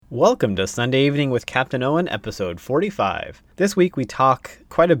Welcome to Sunday Evening with Captain Owen, episode 45. This week we talk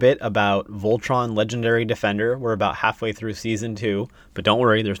quite a bit about Voltron Legendary Defender. We're about halfway through season 2, but don't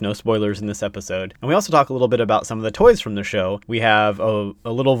worry, there's no spoilers in this episode. And we also talk a little bit about some of the toys from the show. We have a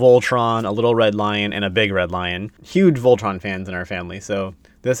little Voltron, a little Red Lion, and a big Red Lion. Huge Voltron fans in our family, so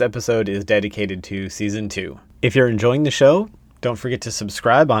this episode is dedicated to season 2. If you're enjoying the show, don't forget to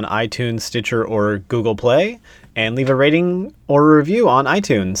subscribe on iTunes, Stitcher, or Google Play, and leave a rating or a review on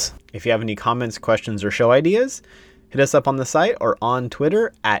iTunes. If you have any comments, questions, or show ideas, hit us up on the site or on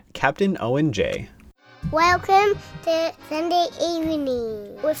Twitter at Captain Owen J. Welcome to Sunday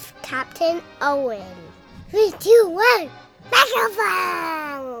Evening with Captain Owen. 3, 2, 1,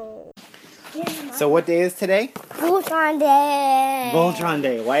 microphone! So what day is today? Voltron Day! Voltron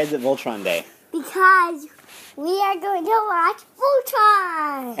Day. Why is it Voltron Day? Because we are going to watch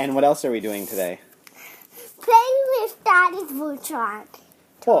Voltron! And what else are we doing today? Playing with Daddy's Voltron.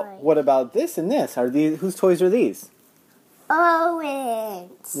 Well, what about this and this? Whose toys are these?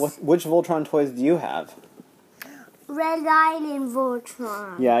 Owen's. Which Voltron toys do you have? Red Lion and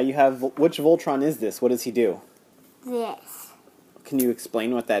Voltron. Yeah, you have... Which Voltron is this? What does he do? This. Can you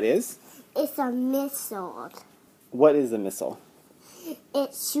explain what that is? It's a missile. What is a missile?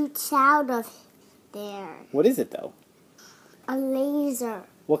 It shoots out of there. What is it, though? A laser.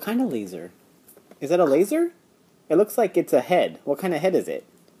 What kind of laser? Is that a laser? It looks like it's a head. What kind of head is it?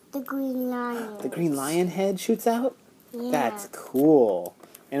 The Green Lion. The Green Lion head shoots out? Yeah. That's cool.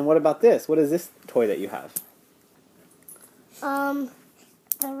 And what about this? What is this toy that you have? The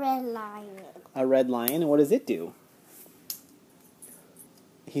Red Lion. A Red Lion? And what does it do?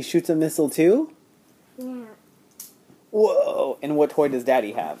 He shoots a missile too? Yeah. Whoa! And what toy does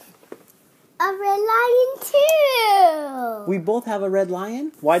Daddy have? A Red Lion too! We both have a Red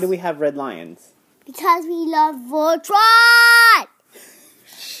Lion? Why do we have Red Lions? Because we love Voltron!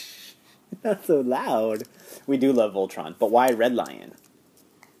 Not so loud. We do love Voltron, but why Red Lion?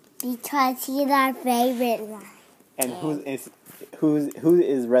 Because he's our favorite lion. And who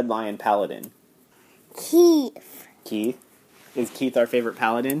is Red Lion Paladin? Keith. Keith? Is Keith our favorite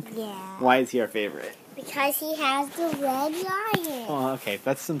Paladin? Yeah. Why is he our favorite? Because he has the Red Lion. Oh, okay.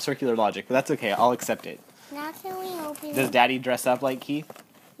 That's some circular logic, but that's okay. I'll accept it. Now can we open Does it? Daddy dress up like Keith?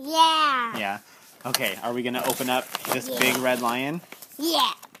 Yeah. Yeah. Okay, are we going to open up this big Red Lion?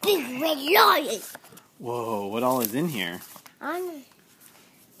 Yeah. Big Red Lion. Whoa, what all is in here? I'm going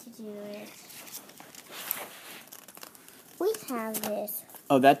to do it. We have this.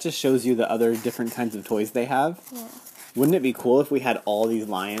 Oh, that just shows you the other different kinds of toys they have? Yeah. Wouldn't it be cool if we had all these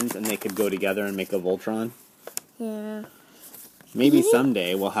lions and they could go together and make a Voltron? Yeah. Maybe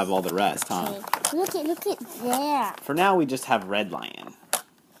someday we'll have all the rest, huh? Okay. Look at there. For now, we just have Red Lion.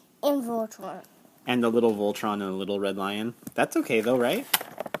 And Voltron. And the little Voltron and the little Red Lion. That's okay, though, right?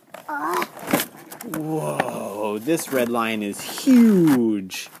 Whoa, this Red Lion is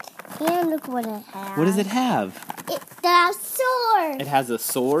huge. And look what it has. What does it have? It's the sword. It has a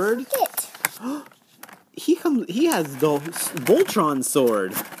sword? Look it. He has the Voltron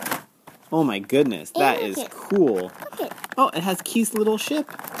sword. Oh my goodness, that is cool. Look it. Oh, it has Keith's little ship.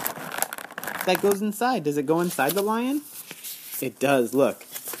 That goes inside. Does it go inside the lion? It does, look.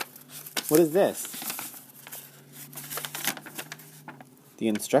 What is this? The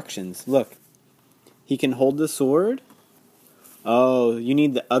instructions, look. He can hold the sword. Oh, you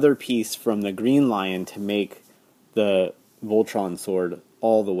need the other piece from the Green Lion to make the Voltron sword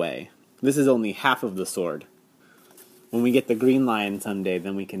all the way. This is only half of the sword. When we get the Green Lion someday,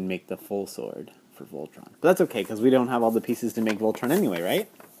 then we can make the full sword for Voltron. But that's okay, because we don't have all the pieces to make Voltron anyway, right?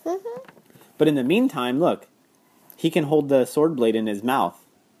 Mm-hmm. But in the meantime, look. He can hold the sword blade in his mouth.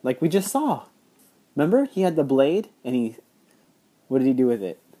 Like we just saw. Remember? He had the blade, and what did he do with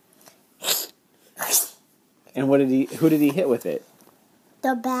it? And who did he hit with it?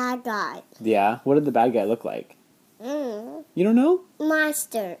 The bad guy. Yeah? What did the bad guy look like? You don't know?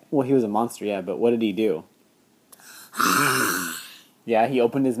 Monster. Well, he was a monster, yeah, but what did he do? Yeah, he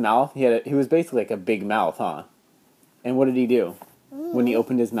opened his mouth. He was basically like a big mouth, huh? And what did he do? When he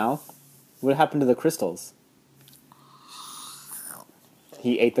opened his mouth? What happened to the crystals?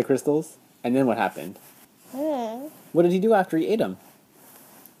 He ate the crystals? And then what happened? What did he do after he ate them?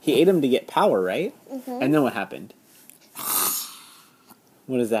 He ate them to get power, right? And then what happened?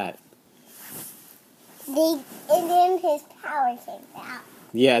 What is that? And then his power came out.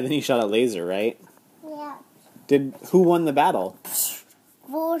 Yeah, then he shot a laser, right? Yeah. Who won the battle?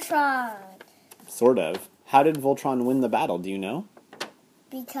 Voltron. Sort of. How did Voltron win the battle, do you know?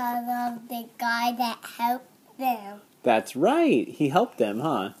 Because of the guy that helped them. That's right. He helped them,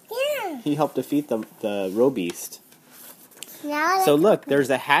 huh? Yeah. He helped defeat the Robeast. Now So look, there's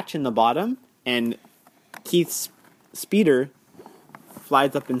a hatch in the bottom, and Keith's speeder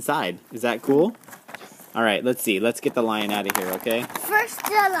flies up inside. Is that cool? All right, let's see. Let's get the lion out of here, okay? First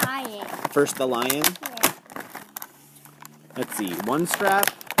the lion. First the lion. Yeah. Let's see. 1 strap.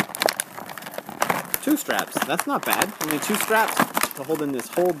 2 straps. That's not bad. Only 2 straps to hold in this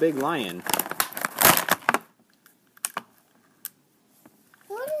whole big lion.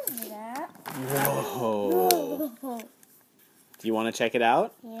 What is that? Whoa. Do you want to check it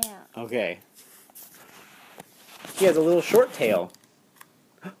out? Yeah. Okay. He has a little short tail.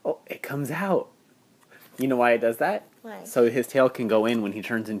 Oh, it comes out. You know why it does that? Why? So his tail can go in when he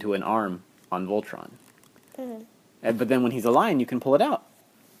turns into an arm on Voltron. But then when he's a lion, you can pull it out.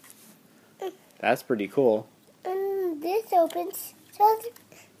 That's pretty cool. And this opens so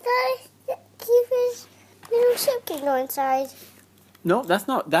the Keith's little ship can go inside. No, that's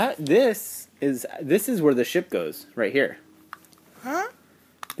not that. This is where the ship goes, right here. Huh?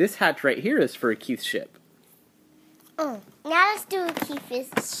 This hatch right here is for Keith's ship. Oh. Now let's do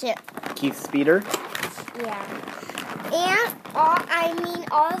Keith's ship. Keith's speeder. Yeah. And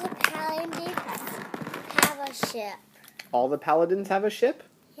all the paladins have a ship. All the paladins have a ship.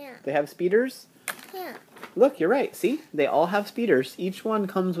 Yeah. They have speeders. Yeah. Look, you're right. See, they all have speeders. Each one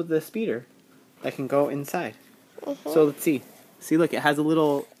comes with a speeder that can go inside. So let's see. See, look, it has a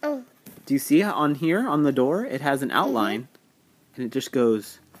little. Oh. Do you see on here on the door? It has an outline, and it just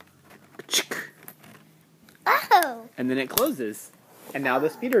goes. Oh. And then it closes, and now the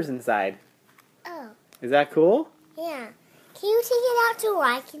speeder's inside. Oh. Is that cool? Yeah. Can you take it out so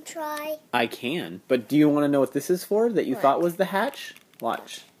I can try? I can, but do you want to know what this is for that you What? thought was the hatch?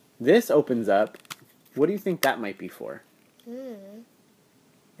 Watch. This opens up. What do you think that might be for?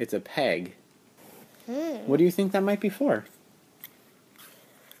 It's a peg. What do you think that might be for?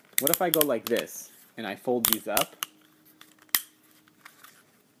 What if I go like this, and I fold these up,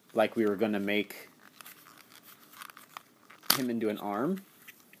 like we were going to make him into an arm?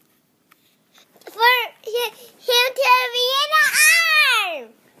 For him to be in an arm!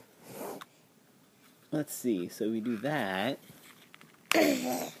 Let's see. So we do that.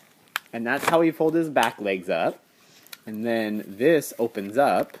 And that's how we fold his back legs up. And then this opens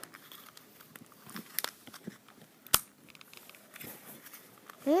up.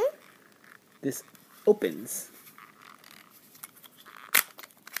 This opens.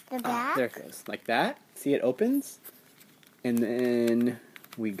 The back? There it goes. Like that. See, it opens. And then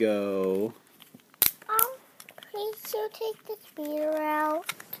we go... Please you take the speeder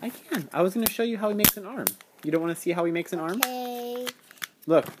out. I can. I was going to show you how he makes an arm. You don't want to see how he makes an arm? Okay.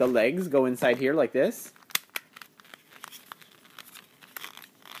 Look, the legs go inside here like this.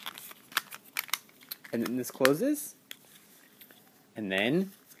 And then this closes. And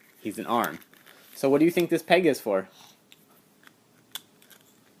then he's an arm. So what do you think this peg is for?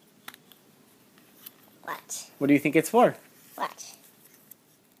 What? What do you think it's for? What?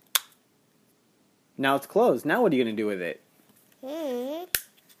 Now it's closed. Now what are you going to do with it?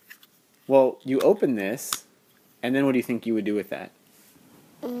 Well, you open this, and then what do you think you would do with that?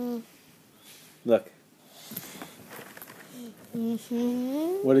 Look.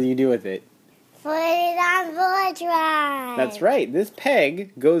 What do you do with it? Put it on Voltron. That's right. This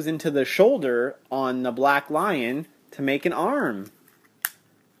peg goes into the shoulder on the black lion to make an arm.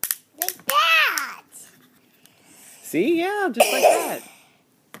 Like that. See? Yeah, just like that.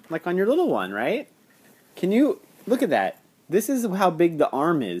 Like on your little one, right? Can you... Look at that. This is how big the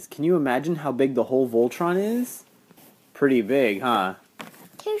arm is. Can you imagine how big the whole Voltron is? Pretty big, huh?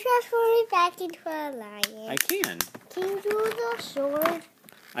 Can you transform me back into a lion? I can. Can you do the sword?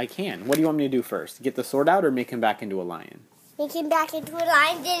 I can. What do you want me to do first? Get the sword out or make him back into a lion? Make him back into a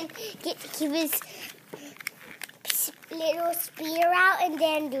lion, then keep his little spear out, and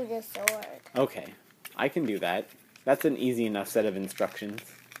then do the sword. Okay. I can do that. That's an easy enough set of instructions.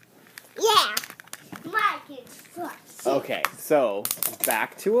 Yeah. My instructions. Okay, so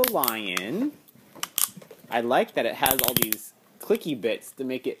back to a lion. I like that it has all these clicky bits to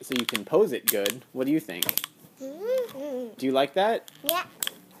make it so you can pose it good. What do you think? Do you like that? Yeah.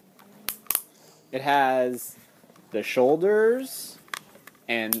 It has the shoulders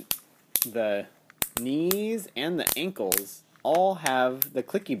and the knees and the ankles all have the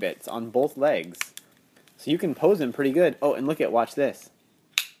clicky bits on both legs. So you can pose him pretty good. Oh, and look at, watch this.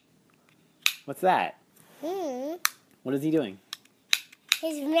 What's that? What is he doing?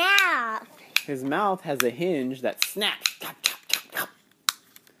 His mouth. His mouth has a hinge that snaps.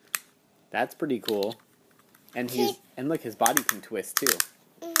 That's pretty cool. And look, his body can twist too.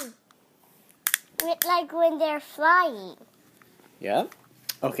 Like when they're flying. Yep.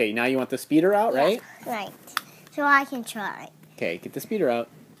 Okay, now you want the speeder out, right? Yeah, right. so I can try. Okay, get the speeder out.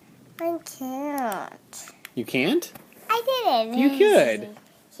 I can't. You can't? I did it. You could.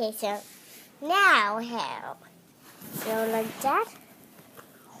 Okay, so now how? Go like that.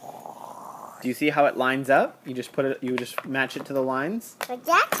 Do you see how it lines up? You just match it to the lines? Like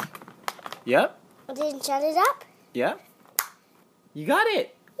that. Yep. And then shut it up. Yep. You got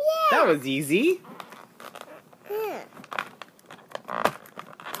it. Yeah. That was easy. Yeah.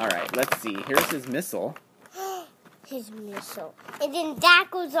 All right, let's see. Here's his missile. His missile. And then that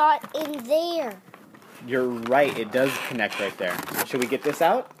goes on in there. You're right. It does connect right there. Should we get this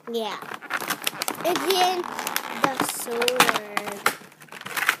out? Yeah. And then the sword.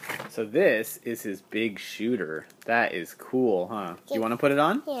 So this is his big shooter. That is cool, huh? Do you want to put it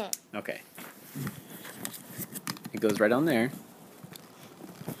on? Yeah. Okay. It goes right on there.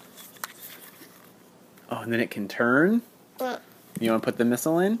 Oh, and then it can turn. You want to put the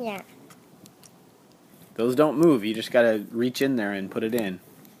missile in? Yeah. Those don't move. You just got to reach in there and put it in.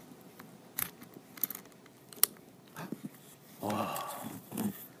 Whoa.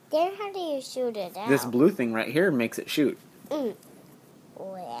 Then how do you shoot it out? This blue thing right here makes it shoot.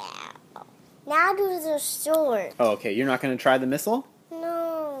 Wow. Now do the sword. Oh, okay. You're not going to try the missile?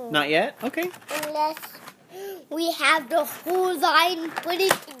 No. Not yet? Okay. Unless we have the whole line put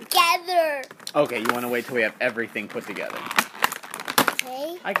it together. Okay, you want to wait till we have everything put together.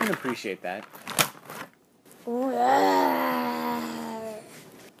 Okay. I can appreciate that.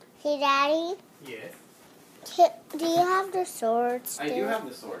 Hey, Daddy. Yes. Do you have the sword still? I do have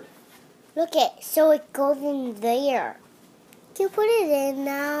the sword. Look it, so it goes in there. You put it in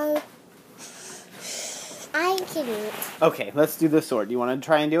now. I can eat. Okay, let's do the sword. You want to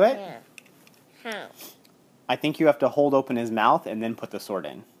try and do it? Yeah. How? I think you have to hold open his mouth and then put the sword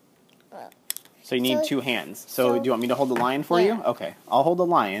in. So you need So- 2 hands. So do you want me to hold the lion for Yeah. you? Okay, I'll hold the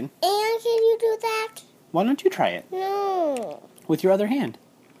lion. And can you do that? Why don't you try it No. with your other hand?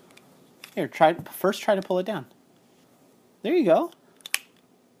 Here, try to pull it down. There you go.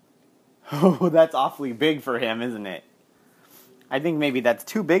 Oh, that's awfully big for him, isn't it? I think maybe that's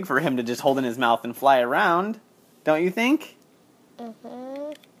too big for him to just hold in his mouth and fly around. Don't you think?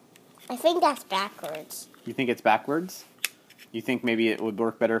 I think that's backwards. You think it's backwards? You think maybe it would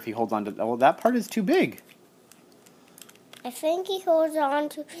work better if he holds on to... Well, that part is too big. I think he holds on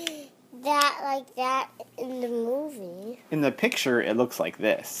to that like that in the movie. In the picture, it looks like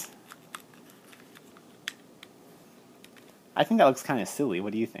this. I think that looks kind of silly.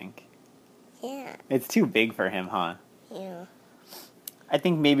 What do you think? Yeah. It's too big for him, huh? Yeah. I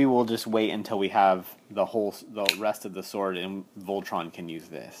think maybe we'll just wait until we have the rest of the sword and Voltron can use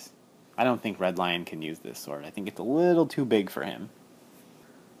this. I don't think Red Lion can use this sword. I think it's a little too big for him.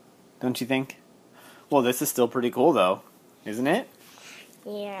 Don't you think? Well, this is still pretty cool, though. Isn't it?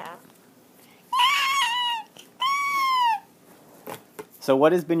 Yeah. So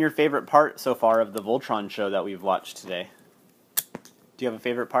what has been your favorite part so far of the Voltron show that we've watched today? Do you have a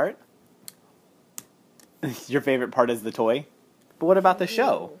favorite part? Your favorite part is the toy? But what about the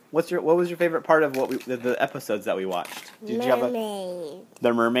show? What was your favorite part of the episodes that we watched? Did you have Mermaid.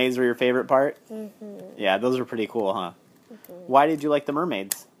 the mermaids were your favorite part? Yeah, those were pretty cool, huh? Why did you like the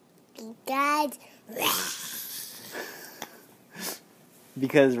mermaids? Dad.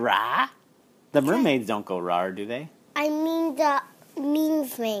 Because rah? The mermaids don't go rah, do they? I mean the mean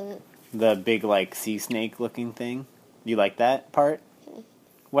thing. The big, like, sea snake looking thing? You like that part?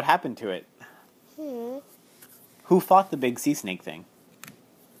 What happened to it? Who fought the big sea snake thing?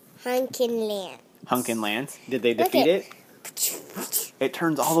 Hunk and Land. Hunk and Lance? Did they Look defeat it. it? It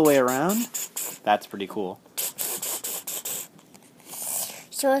turns all the way around? That's pretty cool.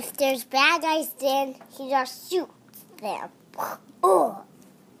 So if there's bad guys, then he just shoots them. Oh.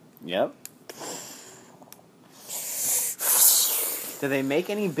 Yep. Do they make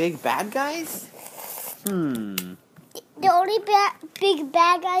any big bad guys? The only big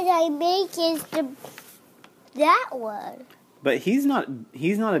bad guy I make is that one. But he's not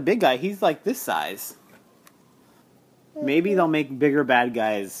a big guy. He's like this size. Maybe they'll make bigger bad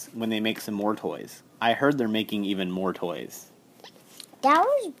guys when they make some more toys. I heard they're making even more toys. That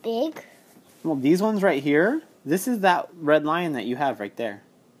was big. Well, these ones right here, this is that red lion that you have right there.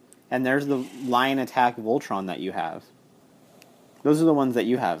 And there's the Lion Attack Voltron that you have. Those are the ones that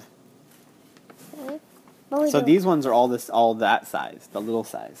you have. So these ones are all that size, the little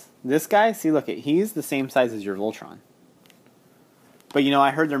size. This guy, see, look, he's the same size as your Voltron. But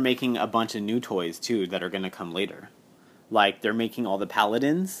I heard they're making a bunch of new toys too that are going to come later. Like they're making all the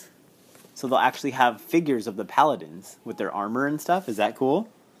paladins. So they'll actually have figures of the paladins with their armor and stuff. Is that cool?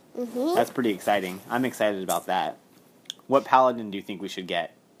 That's pretty exciting. I'm excited about that. What paladin do you think we should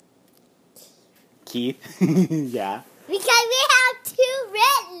get? Keith? Yeah. Because we have 2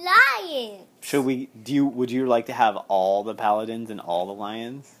 red lions. Would you like to have all the paladins and all the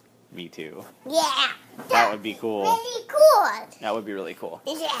lions? Me too. Yeah. That would be cool. Really cool. That would be really cool.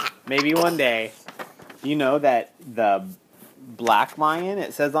 Yeah. Maybe one day. You know that the black lion,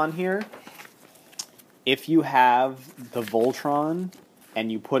 it says on here, if you have the Voltron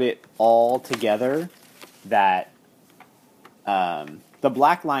and you put it all together, that the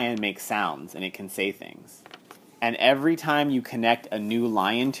black lion makes sounds and it can say things. And every time you connect a new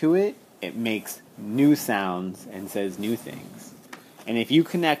lion to it, it makes new sounds and says new things. And if you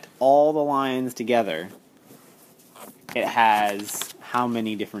connect all the lions together, it has how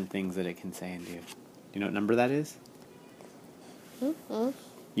many different things that it can say and do? Do you know what number that is? Mm-hmm.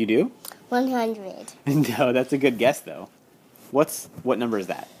 You do? 100. No, that's a good guess, though. What number is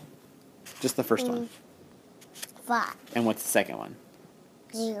that? Just the first one. 5. And what's the second one?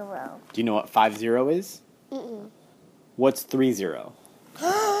 0. Do you know what 50 is? Mm-mm. What's 30?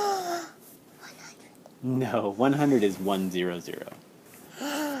 No, 100 is 100.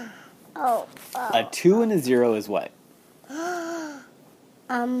 Oh. A 2 and a 0 is what?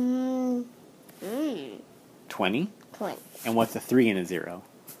 20. 20? 20. And what's a 3 and a 0?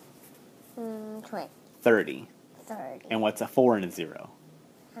 20. 30. 30. And what's a 4 and a 0?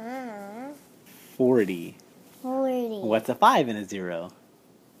 40. 40. What's a 5 and a 0?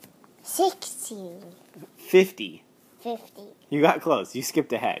 60. 50. 50. You got close. You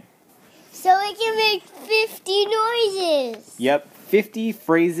skipped ahead. So we can make 50 noises. Yep, 50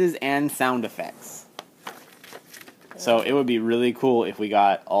 phrases and sound effects. So it would be really cool if we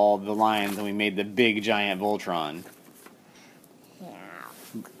got all the lions and we made the big giant Voltron. Yeah.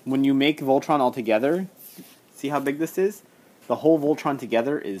 When you make Voltron all together, see how big this is? The whole Voltron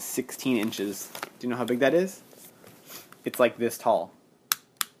together is 16 inches. Do you know how big that is? It's like this tall.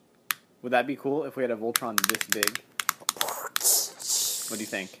 Would that be cool if we had a Voltron this big? What do you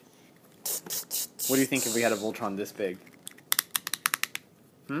think? What do you think if we had a Voltron this big?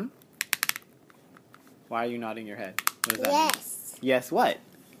 Why are you nodding your head? What does that mean? Yes. Yes, what?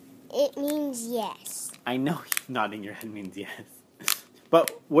 It means yes. I know nodding your head means yes.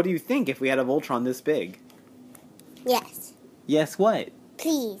 But what do you think if we had a Voltron this big? Yes. Yes, what?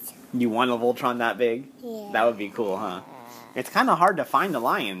 Please. You want a Voltron that big? Yeah. That would be cool, huh? It's kind of hard to find the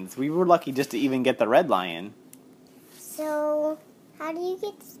lions. We were lucky just to even get the red lion. So, how do you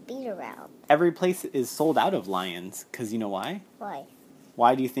get the speed around? Every place is sold out of lions. Because you know why? Why?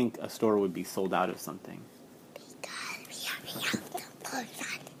 Why do you think a store would be sold out of something? Because we already have some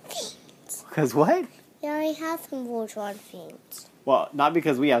Voltron things. Because what? We already have some Voltron things. Well, not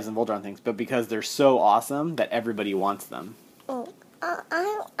because we have some Voltron things, but because they're so awesome that everybody wants them. Oh,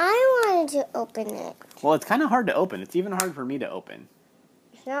 I wanted to open it. Well, it's kind of hard to open. It's even hard for me to open.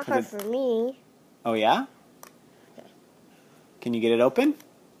 It's not hard for me. Oh, yeah? Can you get it open?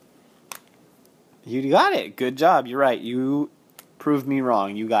 You got it. Good job. You're right. You proved me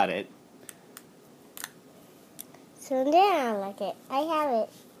wrong. You got it. So now I like it. I have it.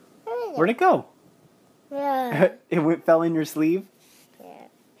 Where'd it go? Yeah. It fell in your sleeve? Yeah.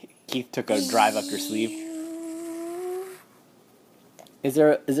 Keith took a drive up your sleeve. Is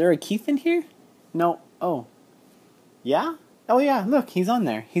there a Keith in here? No. Oh. Yeah? Oh, yeah. Look, he's on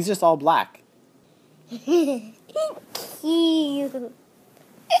there. He's just all black. Cute.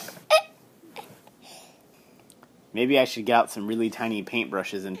 Maybe I should get out some really tiny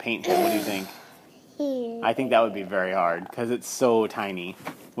paintbrushes and paint him. What do you think? I think that would be very hard because it's so tiny.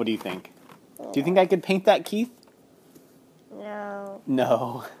 What do you think? Do you think I could paint that, Keith? No.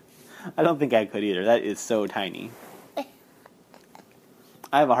 No. I don't think I could either. That is so tiny.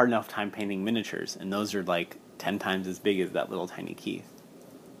 I have a hard enough time painting miniatures, and those are like 10 times as big as that little tiny Keith.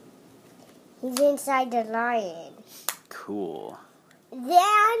 He's inside the lion. Cool.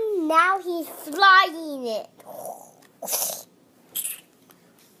 Then, now he's flying it.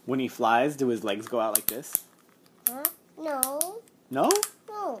 When he flies, do his legs go out like this? Huh? No. No?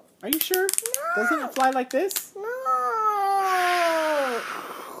 No. Are you sure? No. Doesn't it fly like this? No.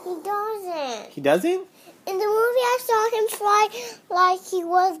 He doesn't. He doesn't? In the movie, I saw him fly like he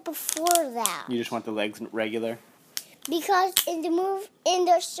was before that. You just want the legs regular? Because in the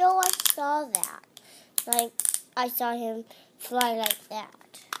show, I saw that. Like, I saw him fly like that.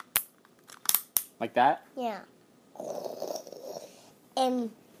 Like that? Yeah. And...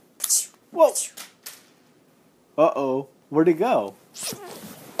 Whoa! Uh-oh. Where'd it go?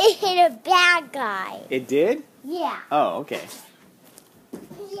 it hit a bad guy. It did? Yeah. Oh, okay.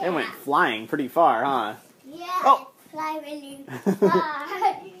 Yeah. It went flying pretty far, huh? Yeah. Oh. Fly really far. I'm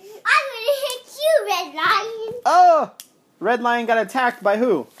gonna hit you, Red Lion. Oh! Red Lion got attacked by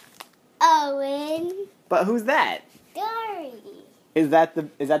who? Owen. But who's that? Dory. Is that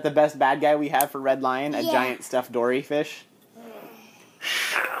the best bad guy we have for Red Lion? A Yeah. giant stuffed Dory fish?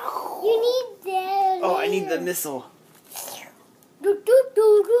 You need the... Oh, I need the missile. Do, do,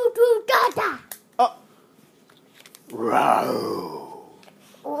 do, do, do, da, da. Oh. Row.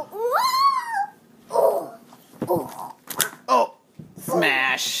 Oh, oh, oh. Oh.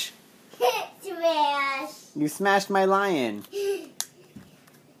 Smash. Smash. You smashed my lion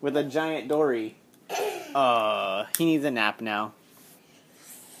with a giant Dory. He needs a nap now.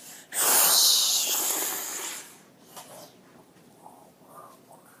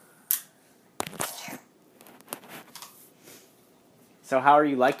 So how are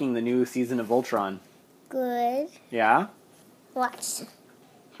you liking the new season of Voltron? Good. Yeah? Watch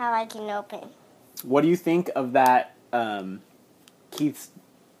how I can open. What do you think of that Keith's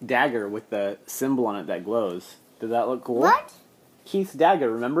dagger with the symbol on it that glows? Does that look cool? What? Keith's dagger,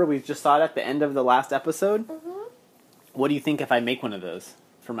 remember? We just saw it at the end of the last episode. Mm-hmm. What do you think if I make one of those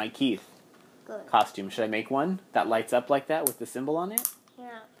for my Keith Good. costume? Should I make one that lights up like that with the symbol on it?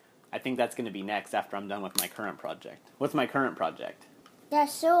 Yeah. I think that's going to be next after I'm done with my current project. What's my current project? The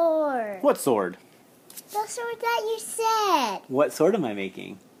sword. What sword? The sword that you said. What sword am I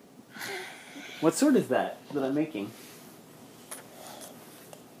making? What sword is that I'm making?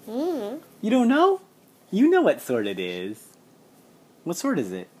 Mm. You don't know? You know what sword it is. What sword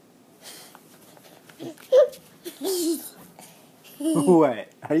is it? What?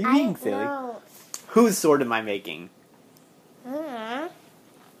 Are you being silly? Know. Whose sword am I making?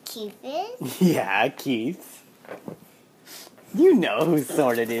 Cupid. Yeah, Keith's. You know whose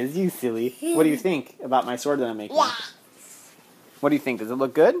sword it is, you silly. What do you think about my sword that I'm making? Yeah. What do you think? Does it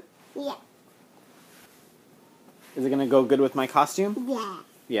look good? Yeah. Is it going to go good with my costume? Yeah.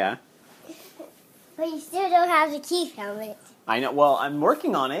 Yeah. But you still don't have the key helmet. I know. Well, I'm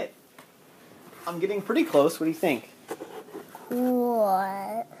working on it. I'm getting pretty close. What do you think?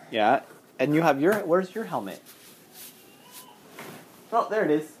 What? Yeah. And you have where's your helmet? Oh, there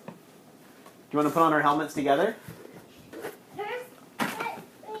it is. Do you want to put on our helmets together? First, let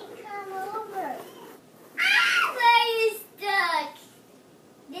me come over. Ah, where you stuck?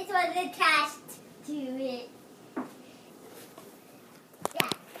 This one's attached to it. Yeah.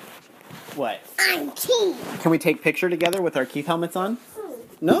 What? I'm Keith. Can we take picture together with our Keith helmets on?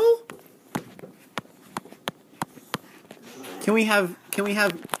 No? Can we have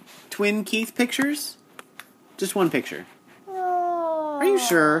twin Keith pictures? Just one picture. No. Are you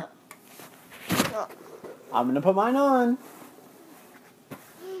sure? I'm gonna put mine on.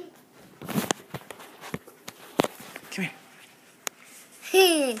 Come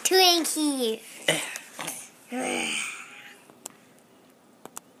here. Twinkie.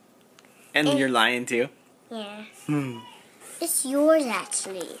 And you're lying too. Yeah. Hmm. It's yours,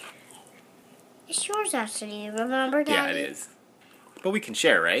 actually. It's yours, actually. Remember, Daddy? Yeah, it is. But we can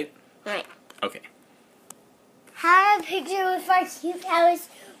share, right? Right. Okay. Have a picture with our cute house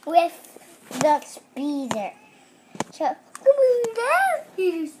with the speeder. So, come on down,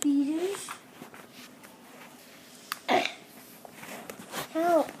 little speeders.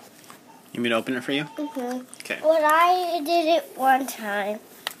 Help. You mean to open it for you? Mm-hmm. Okay. Well, I did it one time.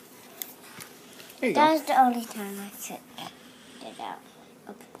 There you That go. was the only time I took it out.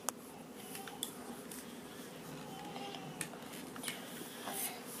 Okay.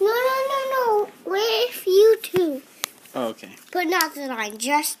 No. With you two. Oh, okay. But not the line,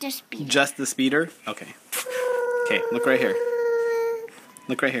 just the speeder. Just the speeder? Okay. Okay, look right here.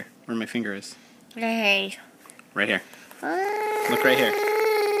 Look right here, where my finger is. Hey. Right here. Look right here.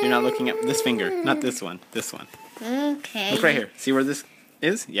 You're not looking at this finger, not this one. This one. Okay. Look right here. See where this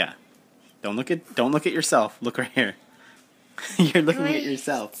is? Yeah. Don't look at yourself. Look right here. You're looking at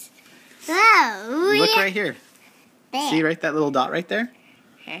yourself. Oh, Look right here. there. See right that little dot right there?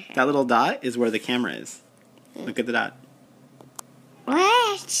 That little dot is where the camera is. Look at the dot.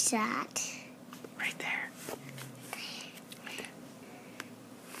 Where's that? Right there.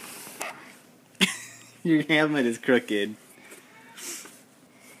 Your helmet is crooked.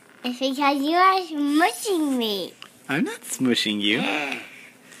 It's because you are smushing me. I'm not smushing you.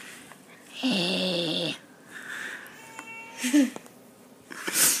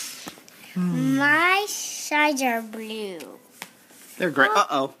 My sides are blue. They're great.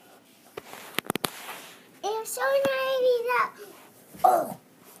 Uh-oh. I'm so nervy that. Oh,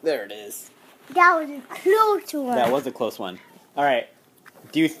 There it is. that was a close one. That was a close one. All right.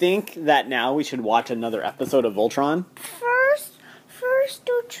 Do you think that now we should watch another episode of Voltron? First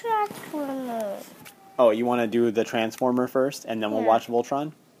do Transformer. Oh, you want to do the Transformer first, and then we'll Yeah. watch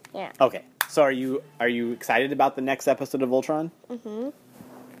Voltron? Yeah. Okay. So are you excited about the next episode of Voltron? Mm-hmm.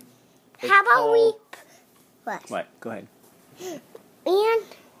 How about we... What? What? Go ahead. And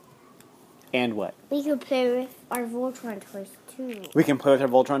And what? we can play with our Voltron toys, too. We can play with our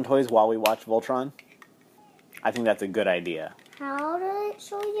Voltron toys while we watch Voltron? I think that's a good idea. How does it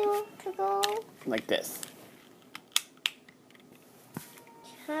show you to go? Like this.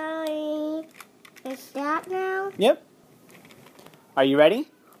 Hi. Is that now? Yep. Are you ready?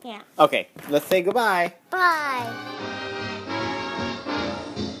 Yeah. Okay, let's say goodbye. Bye.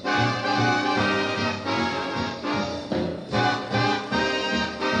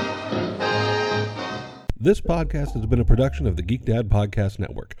 This podcast has been a production of the Geek Dad Podcast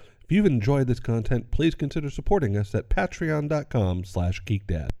Network. If you've enjoyed this content, please consider supporting us at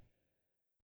patreon.com/geekdad.